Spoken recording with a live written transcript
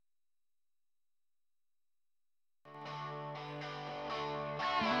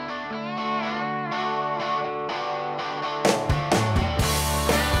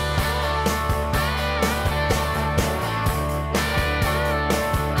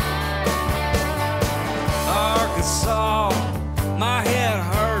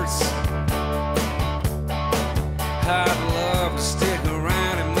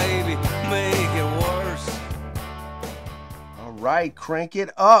right, crank it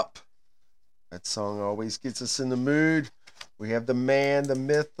up. That song always gets us in the mood. We have the man, the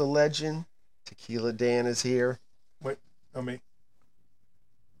myth, the legend. Tequila Dan is here. Wait, no me.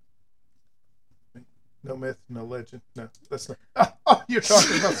 No myth, no legend. No, that's not. Oh, you're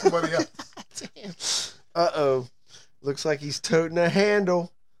talking about somebody else. Uh-oh. Looks like he's toting a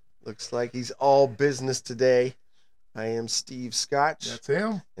handle. Looks like he's all business today. I am Steve Scotch. That's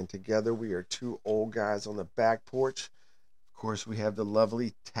him. And together we are two old guys on the back porch. Of course, we have the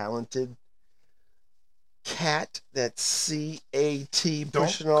lovely, talented Cat. That's C-A-T,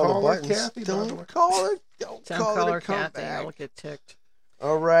 pushing all the buttons. Kathy, Don't call her. Don't call her Kathy. I'll get ticked.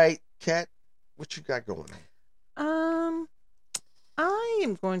 All right, Cat, what you got going on? I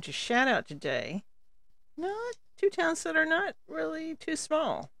am going to shout out today. Not two towns that are not really too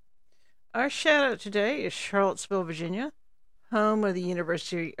small. Our shout out today is Charlottesville, Virginia, home of the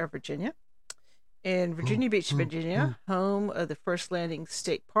University of Virginia, and Virginia Beach, Virginia, home of the First Landing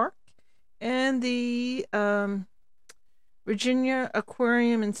State Park, and the Virginia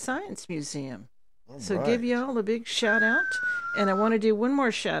Aquarium and Science Museum. So give y'all a big shout out. And I want to do one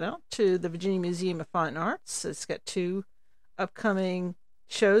more shout out to the Virginia Museum of Fine Arts. It's got two upcoming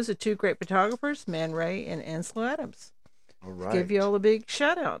shows of two great photographers, Man Ray and Ansel Adams. All right. Give y'all a big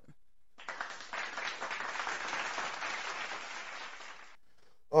shout out.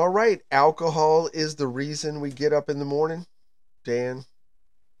 All right. Alcohol is the reason we get up in the morning. Dan,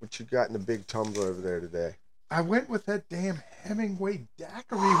 what you got in the big tumbler over there today? I went with that damn Hemingway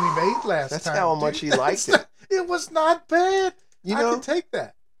daiquiri we made last time. That's how much he liked it. It was not bad. You I know, can take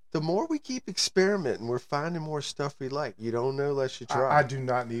that. The more we keep experimenting, we're finding more stuff we like. You don't know unless you try. I do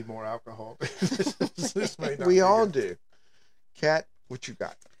not need more alcohol. This may not we be all good. do. Kat, what you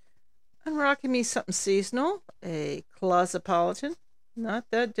got? I'm rocking me something seasonal, a Cosmopolitan. Not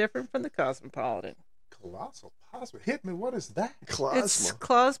that different from the Cosmopolitan. Colossal Plasma. Hit me. What is that? It's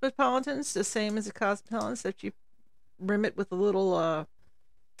Cosmopolitans, the same as the Cosmopolitans, that you rim it with a little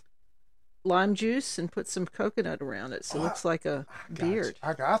lime juice and put some coconut around it, so it looks like a beard.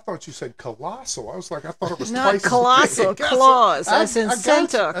 I thought you said colossal. I was like, I thought it was not twice colossal. as big. Claus, as in got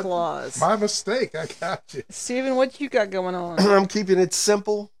Santa you. Claus. My mistake. I got you. Steven, what you got going on? I'm keeping it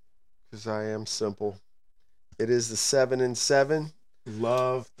simple because I am simple. It is the 7 and 7.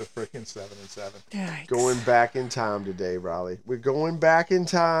 Love the freaking 7 and 7. Yikes. Going back in time today, Raleigh. We're going back in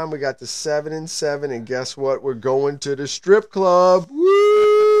time. We got the 7 and 7, and guess what? We're going to the strip club.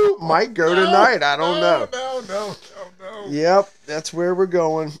 Woo! Might go tonight. I don't know. No. Yep, that's where we're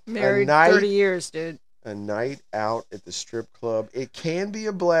going. Married 30 years, dude. A night out at the strip club. It can be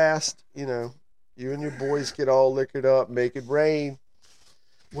a blast. You know, you and your boys get all liquored up, make it rain.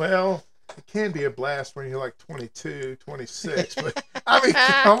 Well, it can be a blast when you're like 22, 26. But I mean,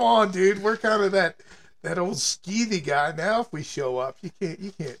 come on, dude. We're kind of that old skeevy guy now. If we show up, you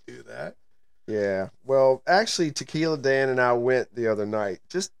can't do that. Yeah. Well, actually, Tequila Dan and I went the other night.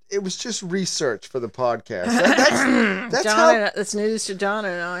 It was just research for the podcast. That's news to Donna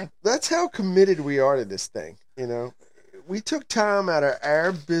and I. That's how committed we are to this thing. You know, we took time out of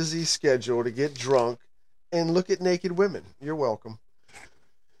our busy schedule to get drunk and look at naked women. You're welcome.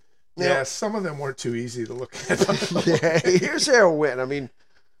 Now, yeah, some of them weren't too easy to look at. Yeah, here's how it went. I mean,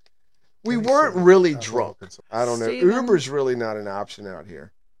 we weren't really drunk. I don't know. Steven? Uber's really not an option out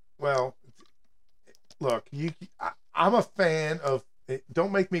here. Well, look, I'm a fan of.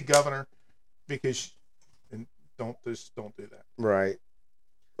 Don't make me governor, because don't do that. Right.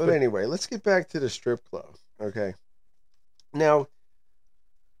 But anyway, let's get back to the strip club. Okay. Now,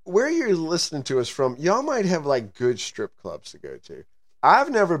 where you're listening to us from, y'all might have like good strip clubs to go to.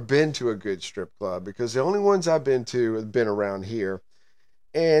 I've never been to a good strip club because the only ones I've been to have been around here.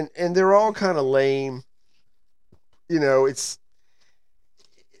 And they're all kind of lame. You know,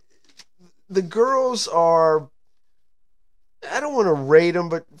 the girls are, I don't want to rate them,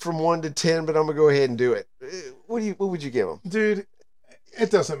 but from 1 to 10, but I'm going to go ahead and do it. What would you give them? Dude,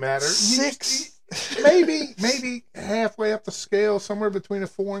 it doesn't matter. 6? Maybe halfway up the scale, somewhere between a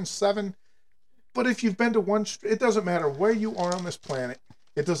 4 and 7. But if you've been to one, it doesn't matter where you are on this planet.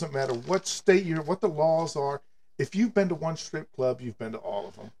 It doesn't matter what state you're, what the laws are. If you've been to one strip club, you've been to all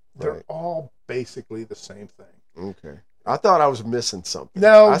of them. They're all basically the same thing. Okay. I thought I was missing something.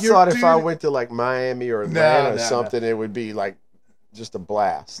 No, I thought if I went to like Miami or Atlanta or something, it would be like just a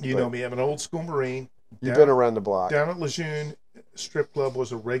blast. You know me, I'm an old school Marine. You've been around the block. Down at Lejeune, strip club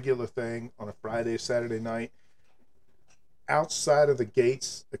was a regular thing on a Friday, Saturday night. Outside of the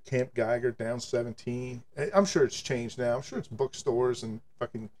gates at Camp Geiger, down 17. I'm sure it's changed now. I'm sure it's bookstores and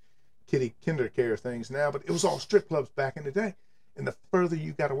fucking kinder care things now, but it was all strip clubs back in the day. And the further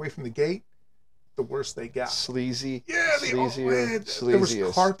you got away from the gate, the worse they got. Sleazy. Yeah, there was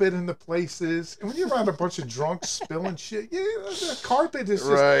sleaziest. carpet in the places. And when you're around a bunch of drunks spilling shit, yeah, the carpet is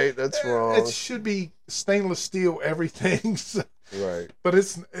just... Right, that's wrong. It should be stainless steel, everything. So, right. but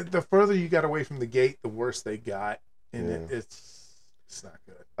it's the further you got away from the gate, the worse they got. And it's not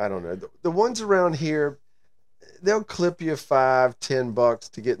good. I don't know. The ones around here, they'll clip you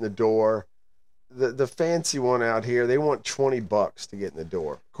 $5-10 to get in the door. The fancy one out here, they want $20 to get in the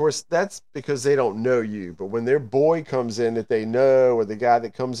door. Of course, that's because they don't know you. But when their boy comes in that they know, or the guy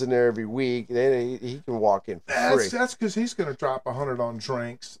that comes in there every week, then he can walk in for free. That's because he's going to drop $100 on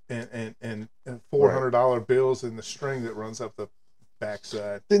drinks and $400 bills in the string that runs up the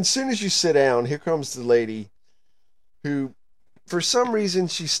backside. Then as soon as you sit down, here comes the lady who, for some reason,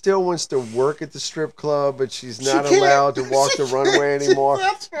 she still wants to work at the strip club, but she's not allowed to walk the runway anymore.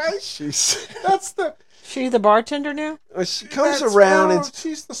 That's right. She the bartender now? She comes around and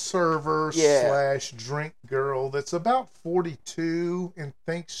she's the server / drink girl that's about 42 and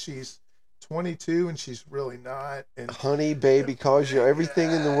thinks she's 22 and she's really not. And honey, baby, calls you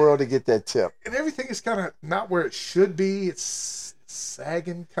everything in the world to get that tip. And everything is kind of not where it should be. It's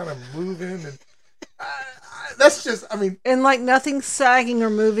sagging, kind of moving, and that's just, I mean... And like nothing sagging or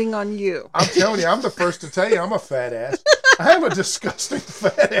moving on you. I'm telling you, I'm the first to tell you I'm a fat ass. I am a disgusting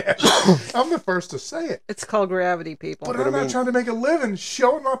fat ass. I'm the first to say it. It's called gravity, people. But I'm not trying to make a living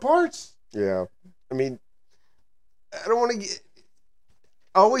showing my parts. Yeah. I mean, I don't want to get...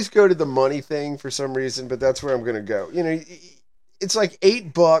 I always go to the money thing for some reason, but that's where I'm going to go. You know, it's like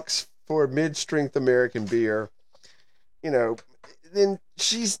 $8 for a mid-strength American beer. You know... Then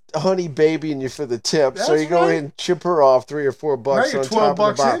she's honey babying you for the tip, so you go ahead and chip her off $3 or $4 now you're on top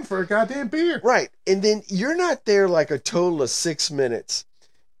of the $12 in for a goddamn beer, right? And then you're not there like a total of 6 minutes,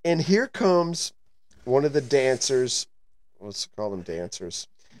 and here comes one of the dancers. Let's call them dancers.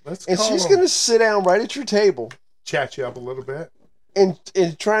 She's going to sit down right at your table, chat you up a little bit, and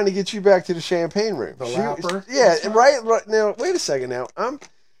trying to get you back to the champagne room. The lapper, right now. Wait a second now.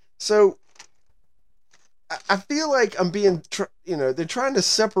 I feel like I'm being, they're trying to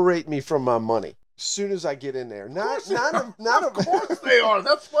separate me from my money as soon as I get in there. Of course they are.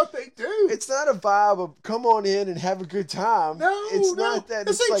 That's what they do. It's not a vibe of come on in and have a good time. It's not that.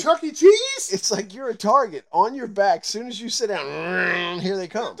 This ain't like, Chuck E. Cheese. It's like you're a target on your back. As soon as you sit down, here they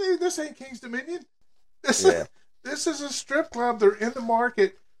come. Dude, this ain't King's Dominion. This is a strip club. They're in the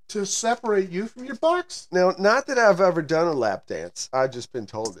market to separate you from your bucks. Now, not that I've ever done a lap dance. I've just been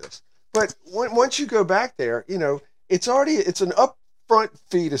told this. But once you go back there, it's an upfront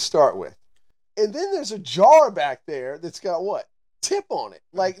fee to start with. And then there's a jar back there that's got what? Tip on it.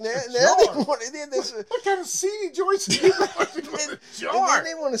 Like, now they want what kind of seedy joints do you want to go in a jar? And then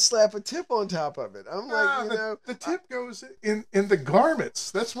they want to slap a tip on top of it. I'm the tip goes in the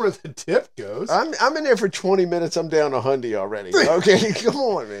garments. That's where the tip goes. I'm in there for 20 minutes. I'm down $100 already. Okay, come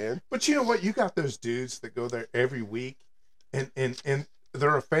on, man. But you know what? You got those dudes that go there every week, and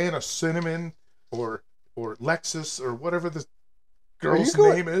they're a fan of Cinnamon or Lexus or whatever the girl's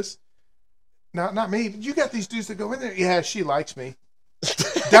name is. Not me. But you got these dudes that go in there. Yeah, she likes me.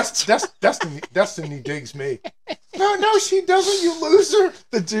 Destiny digs me. No, she doesn't. You loser.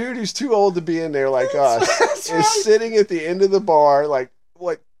 The dude who's too old to be in there like us is sitting at the end of the bar, like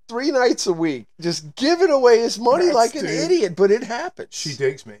 3 nights a week, just giving away his money like an idiot. But it happens. She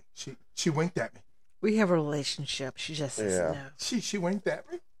digs me. She winked at me. We have a relationship. She just says no. She winked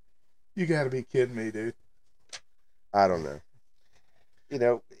at me. You got to be kidding me, dude. I don't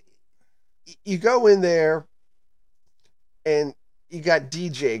know. You go in there, and you got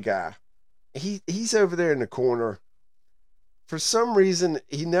DJ guy. He's over there in the corner. For some reason,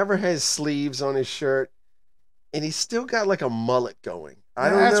 he never has sleeves on his shirt, and he's still got like a mullet going. I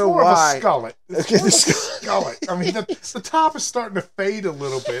don't know why. It's more of a skullet. I mean, the top is starting to fade a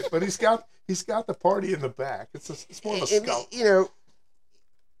little bit, but he's got the party in the back. It's more of a skullet.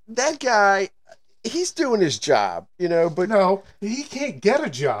 That guy, he's doing his job, but no, he can't get a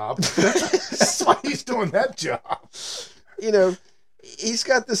job. That's why he's doing that job. He's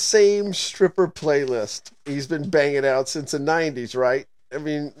got the same stripper playlist he's been banging out since the 90s, right? I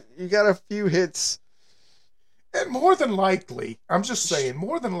mean, you got a few hits. And more than likely, I'm just saying,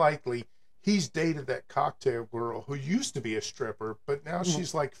 more than likely, he's dated that cocktail girl who used to be a stripper, but now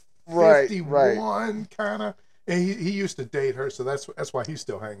she's like 51 kind of. And he used to date her, so that's why he's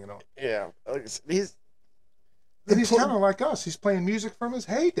still hanging on. Yeah. He's kind of like us. He's playing music from his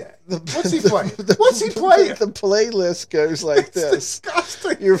heyday. What's he playing? What's he playing? The playlist goes like this.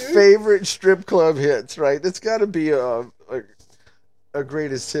 Disgusting. Your favorite strip club hits, right? It's got to be a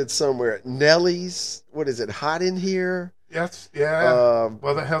greatest hit somewhere. Nelly's, what is it, Hot in Here?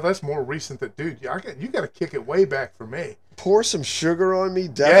 Well, the hell, that's more recent than, dude. You got to kick it way back for me. Pour Some Sugar on Me.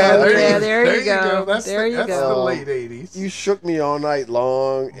 Yeah, there you go. That's there you that's go. the late 80s. You Shook Me All Night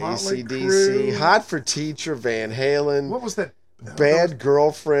Long. Motley AC/DC. Crue. Hot for Teacher. Van Halen. What was that? Bad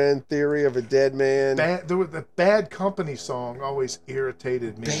Girlfriend. Theory of a Dead Man. The Bad Company song always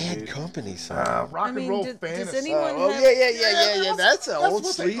irritated me. Bad dude. Company song. Rock and Roll does Fantasy. anyone Oh, have, yeah. That's an old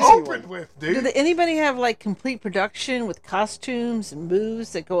what they sleazy opened one. with, dude. Did anybody have like complete production with costumes and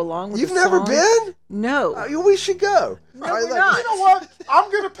moves that go along with You've the never song? been? No. We should go. No, All right, we're look, not. You know what?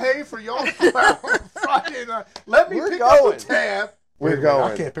 I'm gonna pay for y'all to go out on Friday night. Let me We're pick going. up the tab. We're Wait a minute,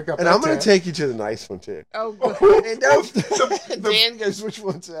 going. I can't pick up And that I'm going tab. to take you to the nice one, too. Oh, good. And don't, Dan goes, which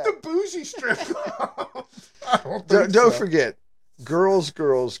one's that? the bougie strip club. I don't Don't so. forget, girls.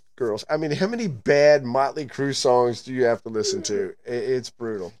 I mean, how many bad Motley Crue songs do you have to listen to? It's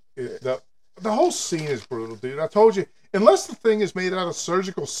brutal. The whole scene is brutal, dude. I told you, unless the thing is made out of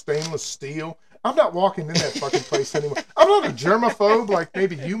surgical stainless steel, I'm not walking in that fucking place anymore. I'm not a germaphobe like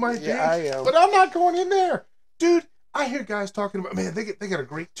maybe you might be, Yeah, I am. but I'm not going in there, dude. I hear guys talking about, man, they got a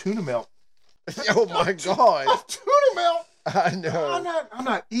great tuna melt. Oh my God! A tuna melt. I know. I'm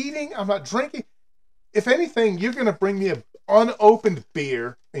not eating. I'm not drinking. If anything, you're gonna bring me an unopened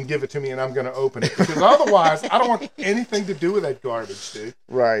beer and give it to me, and I'm gonna open it because otherwise, I don't want anything to do with that garbage, dude.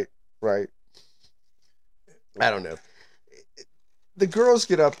 Right. I don't know. The girls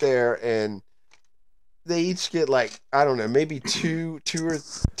get up there and they each get like, I don't know, maybe two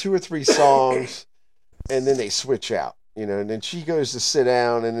or three songs, and then they switch out, and then she goes to sit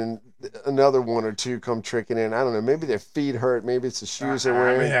down, and then another one or two come tricking in. I don't know, maybe their feet hurt, maybe it's the shoes they're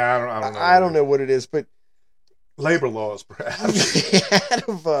wearing. I don't know what it is, but labor laws, perhaps. out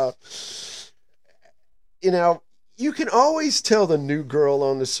of, you can always tell the new girl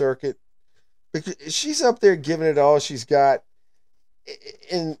on the circuit because she's up there giving it all she's got,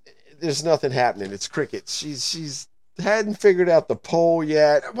 and there's nothing happening. It's crickets. She's hadn't figured out the pole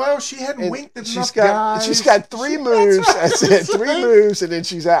yet. Well, she hadn't And winked at she's enough got guys. she's got three moves. That's it. Three moves, and then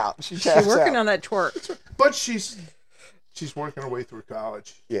she's out. She She's taps working out. on that twerk. But she's working her way through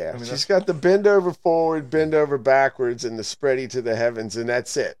college. Yeah, I mean, she's got the bend over forward, bend over backwards, and the spready to the heavens, and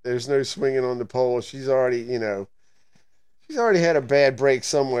that's it. There's no swinging on the pole. She's already, she's already had a bad break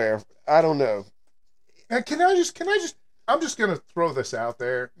somewhere. I don't know. And can I just? I'm just gonna throw this out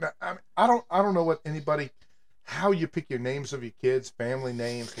there. Now, I don't know how you pick your names of your kids, family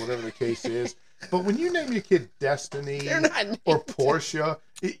names, whatever the case is. But when you name your kid Destiny They're not or Portia,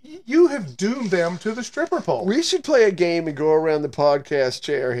 you have doomed them to the stripper pole. We should play a game and go around the podcast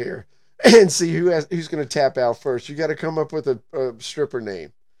chair here and see who's going to tap out first. You got to come up with a stripper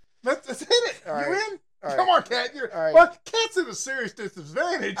name. That's it. All You right. in? All Come right. on, Kat. All right. Well, Kat's at a serious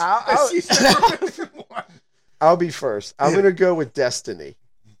disadvantage. I'll- She's never been in one. I'll be first. I'm Yeah. going to go with Destiny.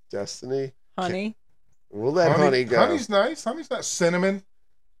 Destiny. Honey. We'll let Honey go. Honey's nice. Honey's not cinnamon.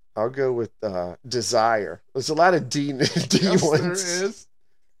 I'll go with Desire. There's a lot of D Yes, ones. there is.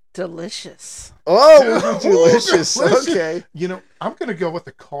 Oh, Delicious. we'll do delicious. delicious. Okay. I'm going to go with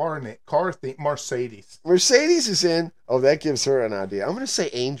the car theme, Mercedes. Mercedes is in. Oh, that gives her an idea. I'm going to say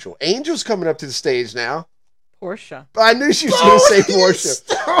Angel. Angel's coming up to the stage now. Portia. I knew she was going to say Portia.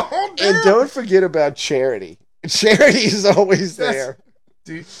 Oh, And don't forget about Charity. Charity is always That's- there.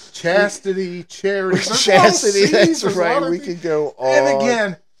 Dude, chastity, charity. There's a lot of Chastity, C's, that's there's a lot right. of We C's. could go on. And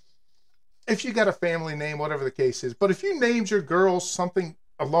again, if you got a family name, whatever the case is, but if you named your girls something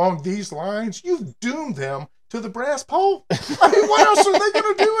along these lines, you've doomed them to the brass pole. I mean, what else are they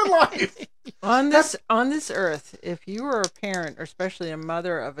going to do in life? On this earth, if you are a parent, or especially a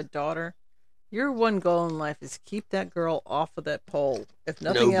mother of a daughter, your one goal in life is keep that girl off of that pole, if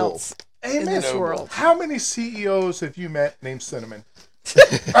nothing Noble. else. Amen. this world. How many CEOs have you met named Cinnamon?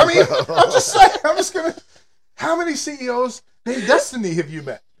 I mean, I'm just saying. I'm just gonna. How many CEOs named Destiny have you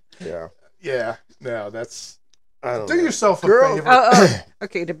met? Yeah. Yeah. No, that's. I don't Do know. yourself a Girl- favor.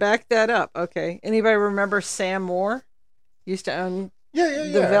 Okay, to back that up, okay. Anybody remember Sam Moore? Used to own Yeah.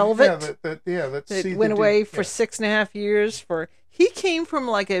 The Velvet? That that went away for 6.5 years he came from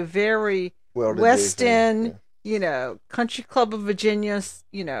like a very Well-to-do West thing. End, country club of Virginia,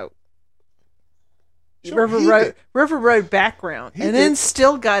 Sure, River Road background, He and then did.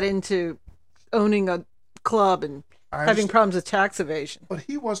 still got into owning a club and I having understand. problems with tax evasion. But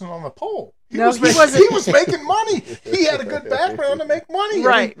he wasn't on the pole. No, he making, wasn't. He was making money. He had a good background to make money.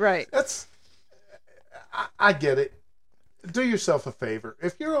 I mean, Right. that's. I get it. Do yourself a favor.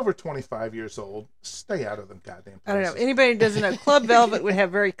 If you're over 25 years old, stay out of them goddamn places. I don't know. Anybody who doesn't know, Club Velvet would have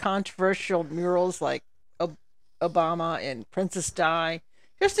very controversial murals like Obama and Princess Di,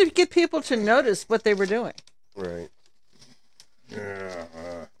 just to get people to notice what they were doing. Right.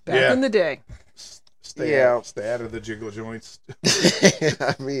 Back in the day. Stay out of the jiggle joints.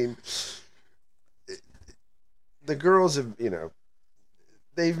 I mean, the girls have,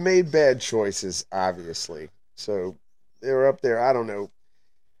 they've made bad choices, obviously. So they're up there. I don't know.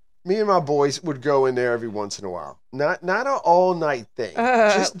 Me and my boys would go in there every once in a while. Not an all night thing.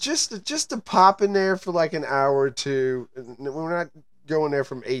 Just to pop in there for like an hour or two. We're not going there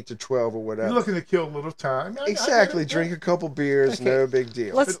from 8 to 12 or whatever. You're looking to kill a little time. Exactly. Drink a couple beers, Okay. no big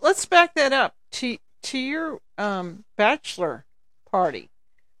deal. Let's back that up to your bachelor party,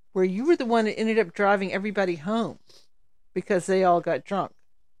 where you were the one that ended up driving everybody home because they all got drunk,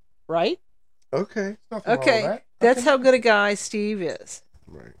 right? Okay. Nothing wrong with Okay, that. that's how good a guy Steve is.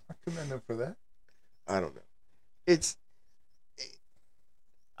 Right. I commend him for that. I don't know. It's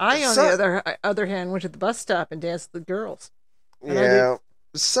I, on So- the other hand, went to the bus stop and danced with the girls. And I yeah.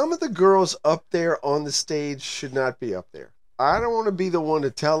 Some of the girls up there on the stage should not be up there. I don't want to be the one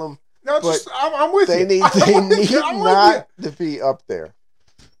to tell them. No, But I'm with They you. need I'm with you. I'm with not to be up there.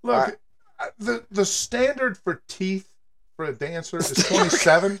 you. Look, the standard for teeth for a dancer is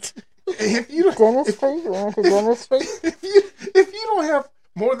 27. If you don't, if you don't have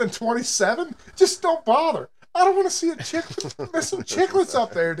more than 27, just don't bother. I don't want to see a chick. There's some chicklets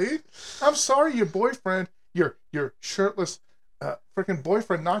up there, dude. I'm sorry, your boyfriend, your shirtless, freaking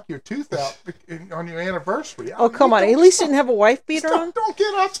boyfriend knocked your tooth out on your anniversary. Oh, come on. At least didn't have a wife beater on? Don't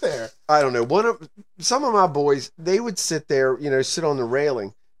get up there. I don't know. Some of my boys, they would sit there, sit on the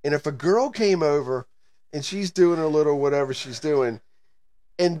railing, and if a girl came over and she's doing a little whatever she's doing,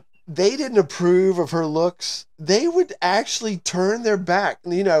 and they didn't approve of her looks, they would actually turn their back.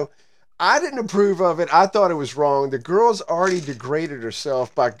 I didn't approve of it. I thought it was wrong. The girl's already degraded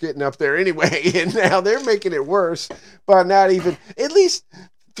herself by getting up there anyway, and now they're making it worse by not even, at least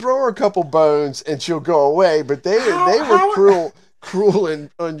throw her a couple bones and she'll go away. But they were cruel and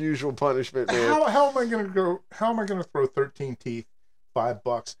unusual punishment, man. How am I gonna go? How am I gonna throw 13 teeth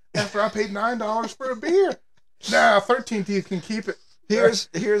 $5 after I paid $9 for a beer? Nah, 13 teeth can keep it. Here's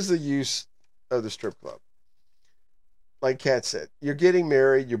the use of the strip club. Like Kat said, you're getting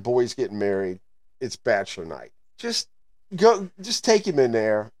married, your boy's getting married, it's bachelor night. Just take him in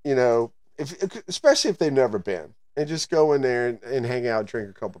there, especially if they've never been, and just go in there and hang out, drink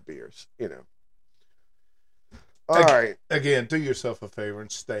a couple beers, All right. Again, do yourself a favor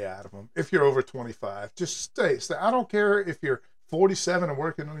and stay out of them. If you're over 25, just stay. I don't care if you're 47 and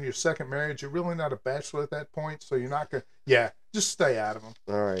working on your second marriage. You're really not a bachelor at that point, so you're not going to... Yeah, just stay out of them.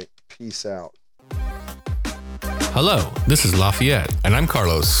 All right. Peace out. Hello, this is Lafayette. And I'm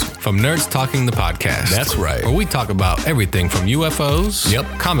Carlos. From Nerds Talking the Podcast. That's right. Where we talk about everything from UFOs, Yep.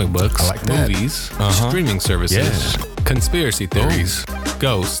 comic books, I like that. movies, Uh-huh. streaming services, conspiracy theories,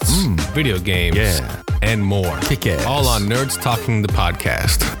 ghosts, video games, and more. Kick ass. All on Nerds Talking the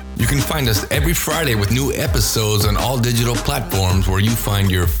Podcast. You can find us every Friday with new episodes on all digital platforms where you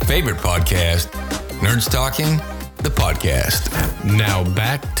find your favorite podcast, Nerds Talking, the podcast. Now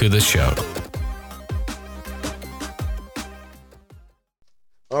back to the show.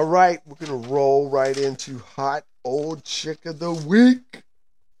 All right. We're going to roll right into Hot Old Chick of the Week.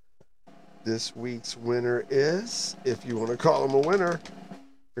 This week's winner is, if you want to call him a winner,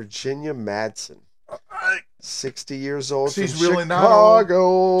 Virginia Madsen. 60 years old. She's from really not old.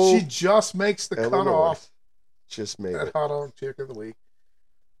 Chicago. She just makes the Illinois. cutoff Just made at it. Hot Dog Chick of the Week.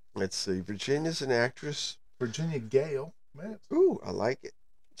 Let's see. Virginia's an actress. Virginia Gale. Man, Ooh, I like it.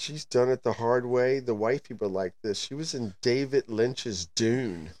 She's done it the hard way. The white people like this. She was in David Lynch's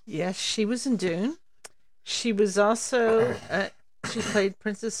Dune. Yes, she was in Dune. She was also, she played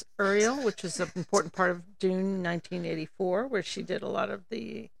Princess Uriel, which is an important part of Dune 1984, where she did a lot of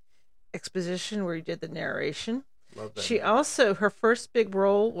the exposition, where he did the narration. love that. She also, her first big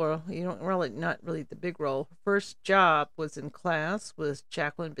role, well, not really the big role. Her first job was in Class, was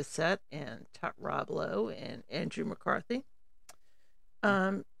Jacqueline Bisset and Rob Lowe and Andrew McCarthy.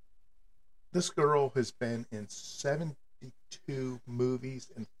 This girl has been in 72 movies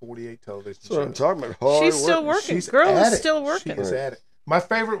and 48 television That's what I'm shows. talking about. Hard She's still work. working. She's Girl at is it. still working. She is at it. My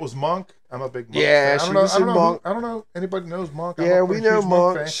favorite was Monk. I'm a big Monk Yeah, fan. she was in Monk. I don't know. Anybody knows Monk? I'm Yeah, a we huge know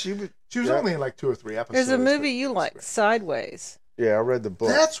Monk. fan. She was yeah. only in like 2 or 3 episodes. There's a movie but you it's like, great. Sideways. Yeah, I read the book.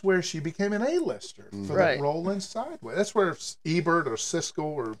 That's where she became an A-lister for Right. that role in Sideways. That's where Ebert or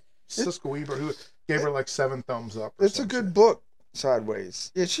Siskel Ebert, who gave her like 7 thumbs up. Or It's a some good shit. book,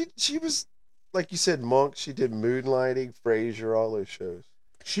 Sideways. Yeah, she was, like you said, Monk. She did Moonlighting, Frasier, all those shows.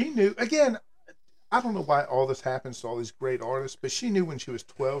 She knew, again, I don't know why all this happens to all these great artists, but she knew when she was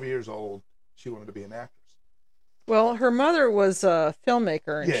 12 years old she wanted to be an actress. Well, her mother was a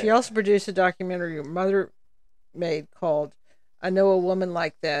filmmaker, and Yeah. she also produced a documentary her mother made called I know a woman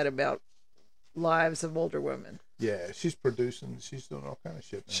like that about lives of older women. Yeah, she's producing. She's doing all kind of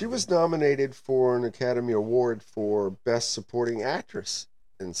shit. She was nominated for an Academy Award for Best Supporting Actress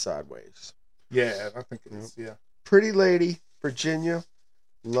in Sideways. Yeah, I think it is. Yeah. Pretty Lady, Virginia,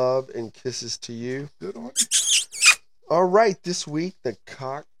 love and kisses to you. Good on. All right, this week the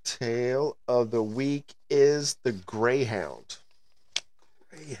cocktail of the week is the Greyhound.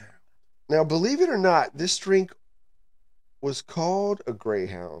 Now, believe it or not, this drink was called a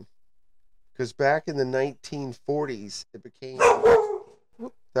Greyhound because back in the 1940s, it became...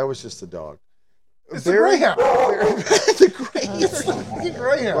 That was just a dog. It's the Greyhound. The Greyhound. It's the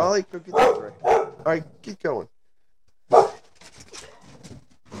Greyhound. Wally, go get that drink. All right, keep going.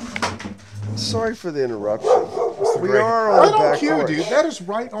 Sorry for the interruption. We are on right the on back cue, porch. dude. That is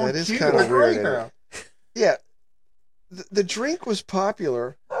right on That is cue. kind of The weird. Isn't Greyhound. it? Yeah, the drink was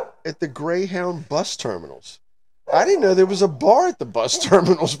popular at the Greyhound bus terminals. I didn't know there was a bar at the bus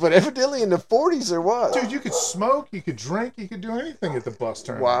terminals, but evidently in the 40s there was. Dude, you could smoke, you could drink, you could do anything at the bus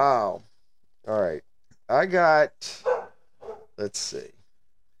terminal. Wow. All right. I got, let's see.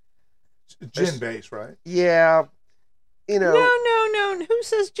 Gin base, right? Yeah. You know. No. Who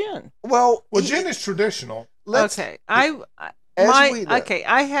says gin? Well, Well, gin is traditional. Okay, I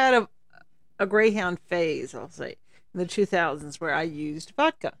had a Greyhound phase, I'll say, in the 2000s where I used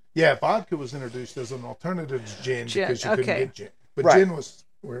vodka. Yeah, vodka was introduced as an alternative to gin because you couldn't okay. get gin. But Right. gin was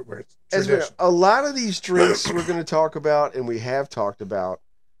where it's traditional. A lot of these drinks we're going to talk about and we have talked about,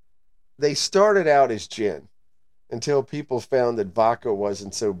 they started out as gin until people found that vodka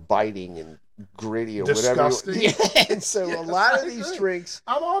wasn't so biting and gritty or Disgusting. whatever. Yeah, and so Yes, a lot I of these agree. drinks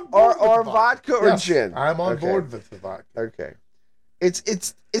I'm on board with are the vodka or Yes, gin. I'm on Okay. board with the vodka. Okay.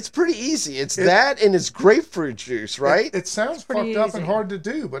 It's pretty easy. It's that and it's grapefruit juice, right? It sounds pretty fucked up and easy. hard to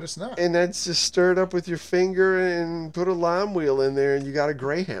do, but it's not. And that's just stirred up with your finger and put a lime wheel in there and you got a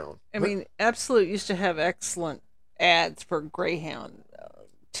Greyhound. I mean, Absolute used to have excellent ads for Greyhound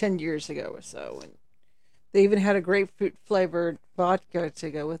 10 years ago or so, and they even had a grapefruit flavored vodka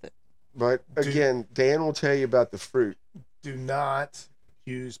to go with it. But again, Dan will tell you about the fruit. Do not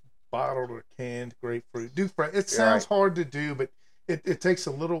use bottled or canned grapefruit. Do fresh. It sounds hard to do, but it takes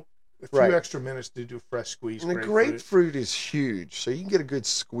a few extra minutes to do fresh squeezed And the grapefruit. grapefruit is huge, so you can get a good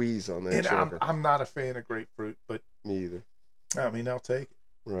squeeze on that And sugar. I'm not a fan of grapefruit, but Me either. I mean, I'll take it.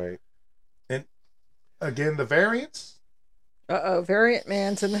 Right. And again, the variants. Variant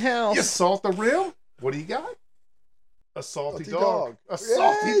man's in the house. You salt the rim. What do you got? A salty dog. A Yeah,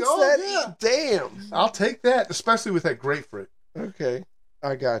 salty it's dog. that- Yeah. Damn. I'll take that, especially with that grapefruit. Okay.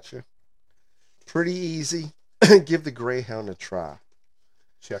 I got you. Pretty easy. Give the Greyhound a try.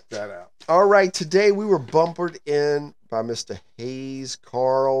 Check that out. All right. Today we were bumpered in by Mr. Hayes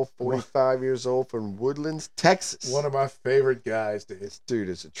Carl, 45 years old from Woodlands, Texas. One of my favorite guys, dude. This dude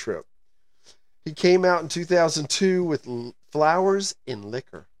is a trip. He came out in 2002 with Flowers and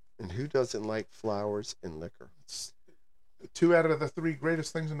Liquor. And who doesn't like flowers and liquor? It's 2 out of the 3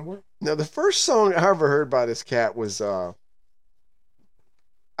 greatest things in the world. Now, the first song I ever heard by this cat was, I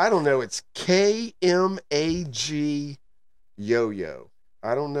don't know, it's KMAG Yo-Yo.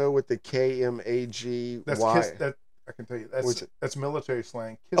 I don't know what the KMAG... That's why. that I can tell you. What's it? That's military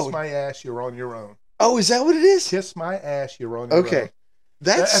slang. Kiss my ass, you're on your own. Oh, is that what it is? Kiss my ass, you're on your own. Okay.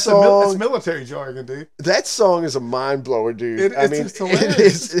 That's song... military jargon, dude. That song is a mind blower, dude. It's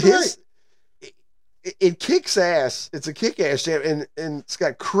hilarious. It's it kicks ass. It's a kick ass jam, and it's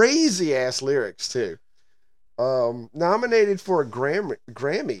got crazy ass lyrics too. Nominated for a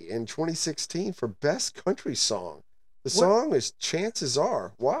Grammy in 2016 for Best Country Song. The song is "Chances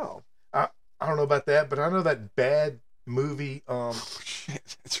Are." Wow. I don't know about that, but I know that bad movie.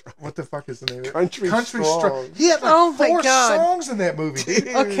 Shit, that's right. What the fuck is the name of it? Country Strong. He had like Oh my 4 God. songs in that movie, dude.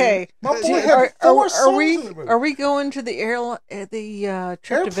 Okay. My boy Do- had 4 songs are we in that movie. are we going to the trip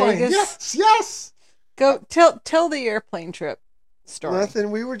to Airplane. Vegas? Yes. Go tell the airplane trip story.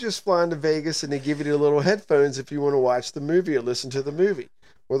 Nothing. We were just flying to Vegas, and they give you the little headphones if you want to watch the movie or listen to the movie.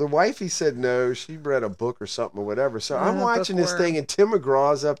 Well, the wifey said no. She read a book or something or whatever. So I'm watching this bookworm. thing, and Tim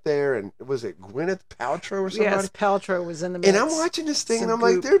McGraw's up there, and was it Gwyneth Paltrow or somebody? Yes, Paltrow was in the mix. And I'm watching this thing, and Some I'm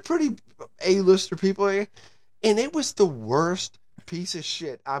like, goop. they're pretty A-lister people here. And it was the worst piece of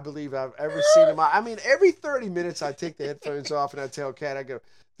shit I believe I've ever seen in my... I mean, every 30 minutes I take the headphones off, and I tell Kat, I go,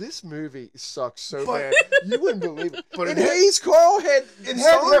 this movie sucks so bad. You wouldn't believe it. But and it had- Hayes Carl had... It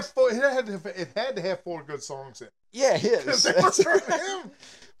songs- had to have 4 good songs in it. Yeah, his. They were from him.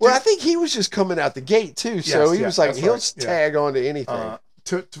 Well, I think he was just coming out the gate too, so Yes, he yeah, was like, that's he'll right, yeah. tag on to anything.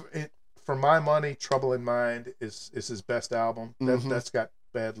 For my money, Trouble in Mind is his best album. Mhm. That's got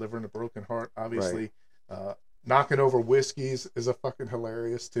Bad Liver and a Broken Heart, obviously. Knocking Over Whiskeys is a fucking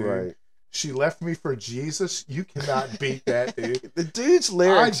hilarious tune. Right. She Left Me for Jesus. You cannot beat that, dude. The dude's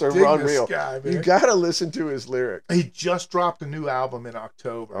lyrics are unreal. Guy, man. You got to listen to his lyrics. He just dropped a new album in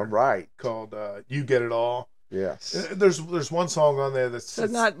October. All right. Called You Get It All. Yes. There's one song on there that's So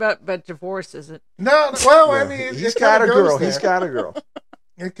not but divorce, is it? No, well, No, I mean, he's got a girl. He's got a girl.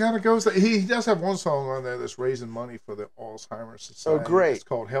 It kind of goes. He does have one song on there that's raising money for the Alzheimer's Society. Oh, great! It's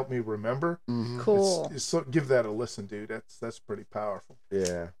called "Help Me Remember." Mm-hmm. Cool. Give that a listen, dude. That's pretty powerful.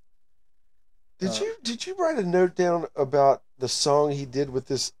 Yeah. Did you write a note down about the song he did with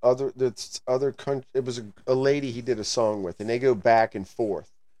this other country? It was a lady he did a song with, and they go back and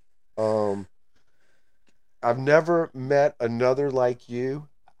forth. I've never met another like you.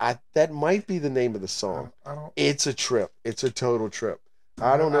 That might be the name of the song. I don't. It's a trip. It's a total trip.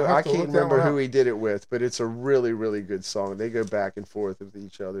 I don't know. I can't remember who he did it with, but it's a really, really good song. They go back and forth with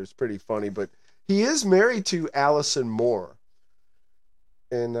each other. It's pretty funny. But he is married to Alison Moore.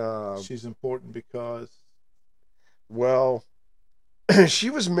 And she's important because, well, she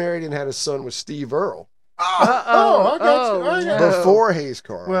was married and had a son with Steve Earle. I got you. Before Hayes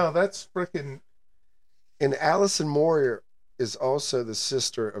Carll. Well, that's freaking. And Alison Moore is also the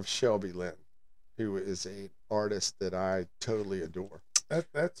sister of Shelby Lynn, who is an artist that I totally adore.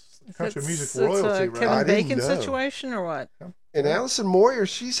 That's country music royalty, right? Kevin Bacon situation or what? And Alison Moore,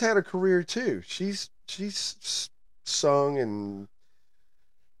 she's had a career too. She's sung and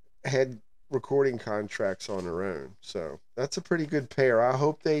had recording contracts on her own. So that's a pretty good pair. I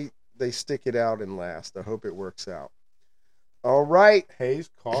hope they stick it out and last. I hope it works out. All right. Hayes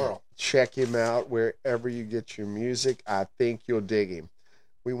Carll. Check him out wherever you get your music. I think you'll dig him.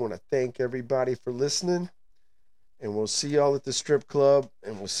 We want to thank everybody for listening. And we'll see y'all at the strip club.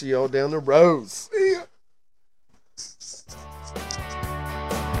 And we'll see y'all down the road. See ya.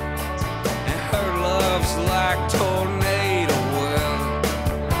 And her love's like tornado wind.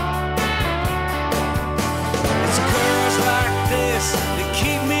 It's girls like this that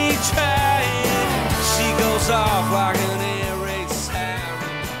keep me trying. She goes off like an air raid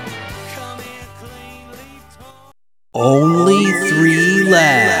siren. Come in cleanly torn. Only Three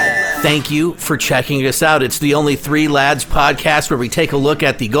Lads. Thank you for checking us out. It's the Only Three Lads podcast where we take a look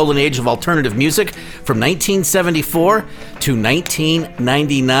at the golden age of alternative music from 1974 to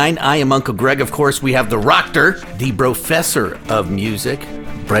 1999. I am Uncle Greg. Of course, we have the Rockter, the professor of music,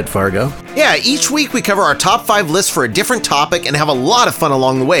 Brett Fargo. Yeah, each week we cover our top 5 lists for a different topic and have a lot of fun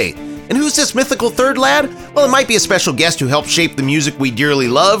along the way. And who's this mythical third lad? Well, it might be a special guest who helped shape the music we dearly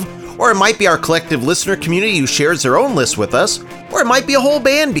love, or it might be our collective listener community who shares their own list with us, or it might be a whole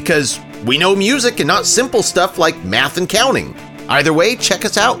band because we know music and not simple stuff like math and counting. Either way, check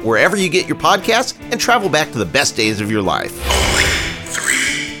us out wherever you get your podcasts and travel back to the best days of your life.